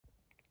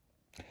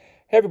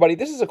Hey everybody,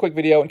 this is a quick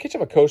video in case you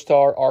have a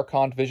Costar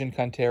Arecont Vision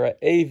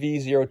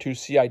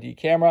AV02CID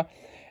camera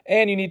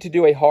and you need to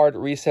do a hard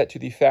reset to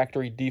the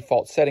factory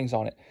default settings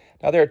on it.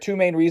 Now there are two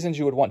main reasons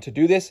you would want to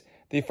do this.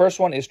 The first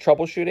one is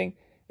troubleshooting.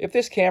 If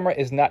this camera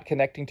is not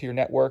connecting to your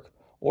network,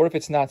 or if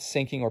it's not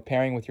syncing or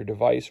pairing with your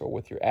device or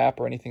with your app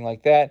or anything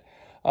like that,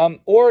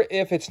 or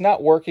if it's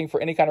not working for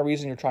any kind of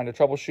reason you're trying to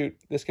troubleshoot,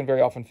 this can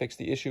very often fix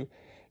the issue.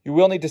 You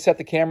will need to set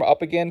the camera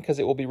up again because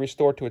it will be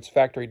restored to its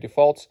factory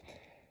defaults.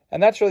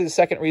 And that's really the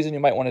second reason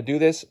you might want to do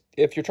this.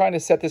 If you're trying to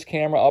set this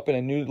camera up in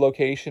a new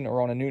location or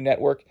on a new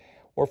network,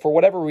 or for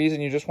whatever reason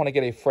you just want to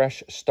get a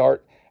fresh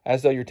start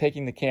as though you're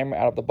taking the camera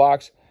out of the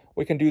box,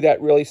 we can do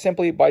that really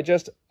simply by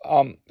just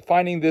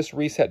finding this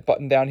reset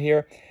button down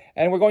here.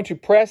 And we're going to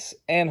press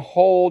and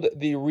hold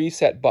the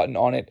reset button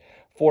on it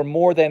for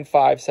more than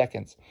 5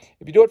 seconds.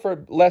 If you do it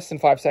for less than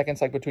 5 seconds,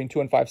 like between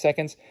 2 and 5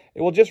 seconds,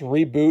 it will just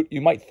reboot.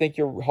 You might think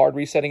you're hard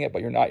resetting it,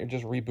 but you're not. You're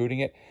just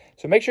rebooting it.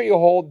 So make sure you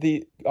hold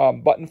the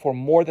button for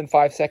more than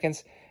 5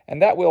 seconds,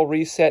 and that will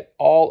reset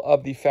all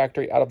of the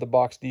factory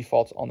out-of-the-box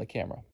defaults on the camera.